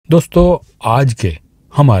दोस्तों, आज के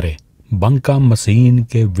हमारे बंका मशीन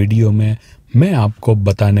के वीडियो में मैं आपको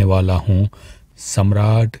बताने वाला हूँ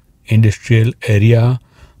सम्राट इंडस्ट्रियल एरिया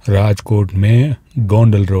राजकोट में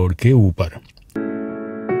गोंडल रोड के ऊपर।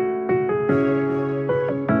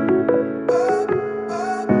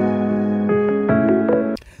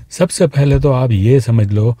 सबसे पहले तो आप ये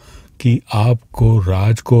समझ लो कि आपको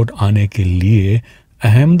राजकोट आने के लिए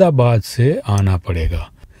अहमदाबाद से आना पड़ेगा।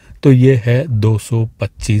 तो ये है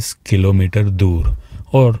 225 किलोमीटर दूर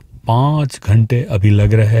और 5 घंटे अभी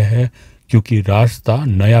लग रहे हैं क्योंकि रास्ता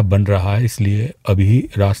नया बन रहा है, इसलिए अभी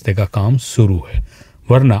रास्ते का काम शुरू है।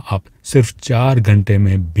 वरना आप सिर्फ 4 घंटे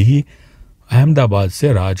में भी अहमदाबाद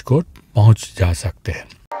से राजकोट पहुंच जा सकते हैं।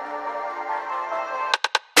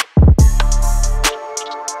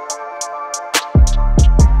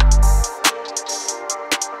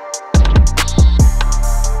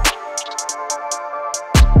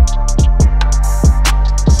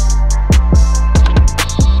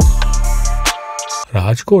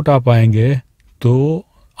 राजकोट आप आएंगे तो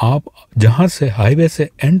आप जहां से हाईवे से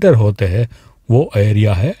एंटर होते हैं वो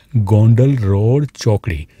एरिया है गोंडल रोड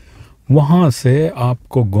चौकड़ी। वहां से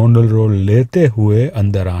आपको गोंडल रोड लेते हुए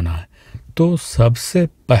अंदर आना है। तो सबसे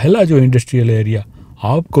पहला जो इंडस्ट्रियल एरिया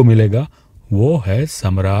आपको मिलेगा वो है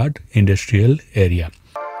सम्राट इंडस्ट्रियल एरिया।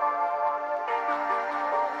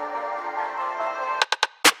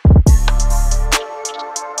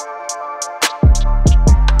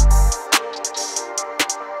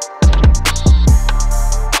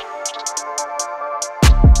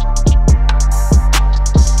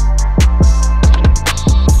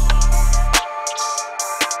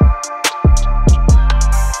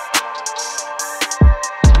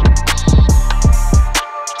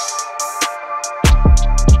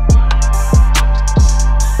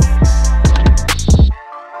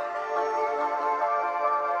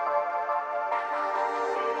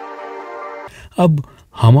 अब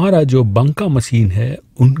हमारा जो बंका मशीन है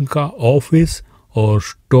उनका ऑफिस और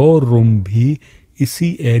स्टोर रूम भी इसी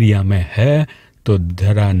एरिया में है। तो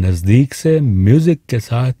जरा नज़दीक से म्यूजिक के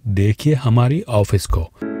साथ देखिए हमारी ऑफिस को।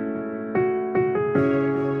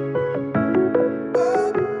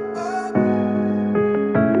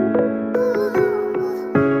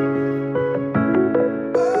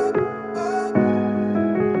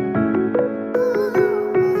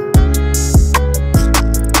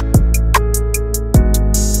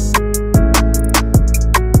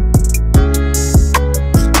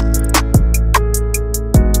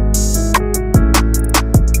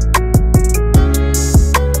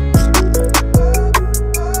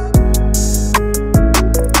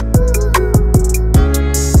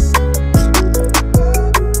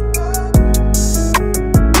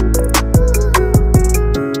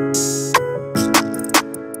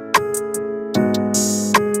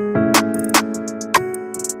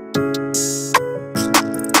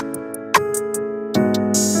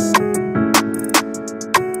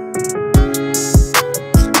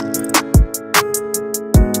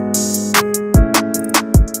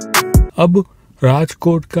 अब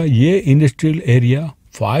राजकोट का ये industrial area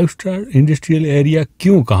 5 star industrial area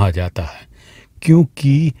क्यों कहा जाता है?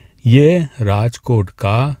 क्योंकि ये राजकोट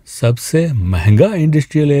का सबसे महंगा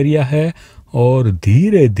इंडस्ट्रियल एरिया है और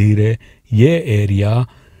धीरे धीरे ये एरिया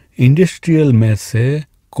इंडस्ट्रियल में से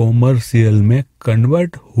कॉमर्शियल में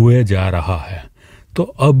कन्वर्ट हुए जा रहा है। तो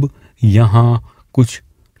अब यहाँ कुछ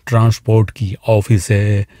ट्रांसपोर्ट की ऑफिस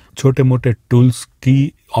है, छोटे मोटे टूल्स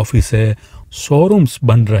की ऑफिस है, शोरूम्स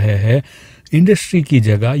बन रहे हैं। इंडस्ट्री की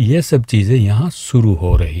जगह ये सब चीज़ें यहाँ शुरू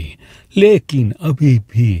हो रही। लेकिन अभी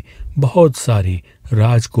भी बहुत सारी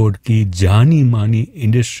राजकोट की जानी मानी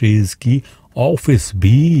इंडस्ट्रीज़ की ऑफिस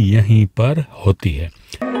भी यहीं पर होती है।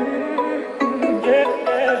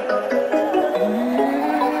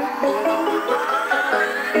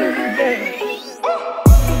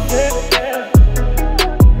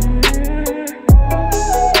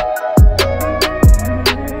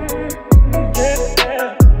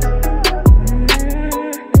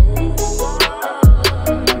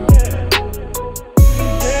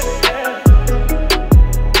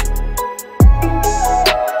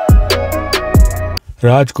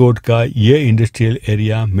 राजकोट का ये इंडस्ट्रियल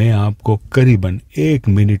एरिया मैं आपको करीबन 1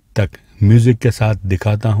 मिनट तक म्यूज़िक के साथ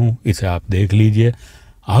दिखाता हूँ, इसे आप देख लीजिए।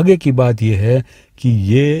 आगे की बात यह है कि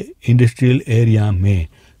ये इंडस्ट्रियल एरिया में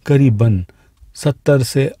करीबन 70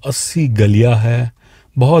 से 80 गलियाँ है।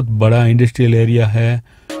 बहुत बड़ा इंडस्ट्रियल एरिया है।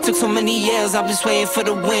 Took so many years, I'm just waiting for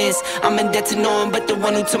the wins. I'm in debt to no one but the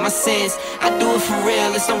one who took my sins. I do it for real,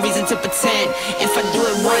 there's no reason to pretend. If I do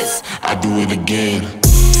it once, I do it again.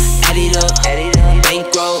 Add it up,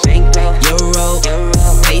 bankroll, euro,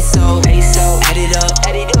 peso, add it up.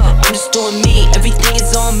 I'm just doing me, everything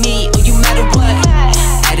is on me.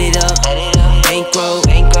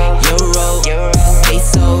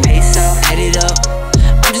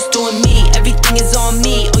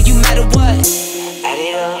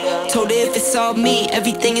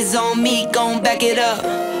 on me, gon' back it up.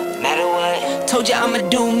 Matter what? Told you I'ma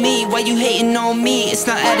do me. Why you hating on me? It's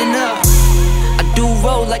not adding up. I do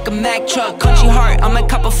roll like a Mack truck. Country heart, I might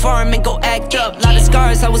cop a farm and go act up. Lot of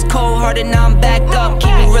scars, I was cold-hearted, now I'm back up.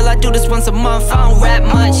 Keep it real, I do this once a month, I don't rap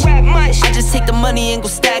much. I just take the money and go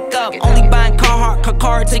stack up. Only buying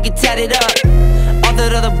car till you get tatted up. All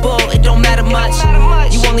that other bull, it don't matter much.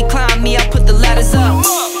 You only climb me, I put the ladders up.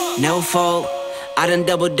 No fault, I done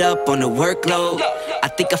doubled up on the workload. I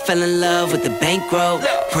think I fell in love with the bankroll.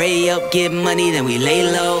 Pray up, get money, then we lay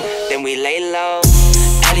low.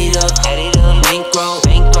 Add it up, bankroll,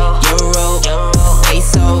 euro,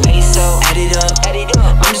 peso, add it up.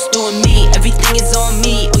 I'm just doing me, everything is on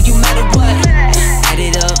me. Oh, you matter what? Add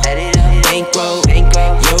it up, bankroll,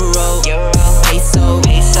 euro, peso,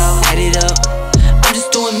 add it up. I'm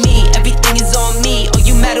just doing me, everything is on me. Oh,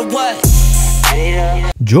 you matter what?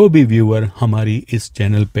 जो भी viewer हमारी इस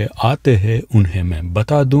channel पे आते हैं उन्हें मैं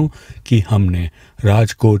बता दूं कि हमने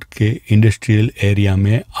राजकोट के इंडस्ट्रियल एरिया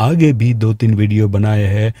में आगे भी 2-3 वीडियो बनाए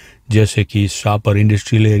हैं, जैसे कि शापर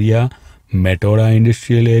इंडस्ट्रियल एरिया, मेटोडा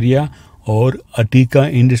इंडस्ट्रियल एरिया और अटीका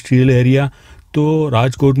इंडस्ट्रियल एरिया। तो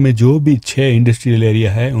राजकोट में जो भी 6 इंडस्ट्रियल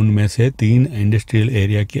एरिया है उनमें से 3 इंडस्ट्रियल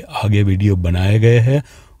एरिया के आगे वीडियो बनाए गए हैं,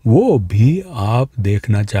 वो भी आप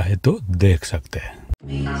देखना चाहे तो देख सकते हैं।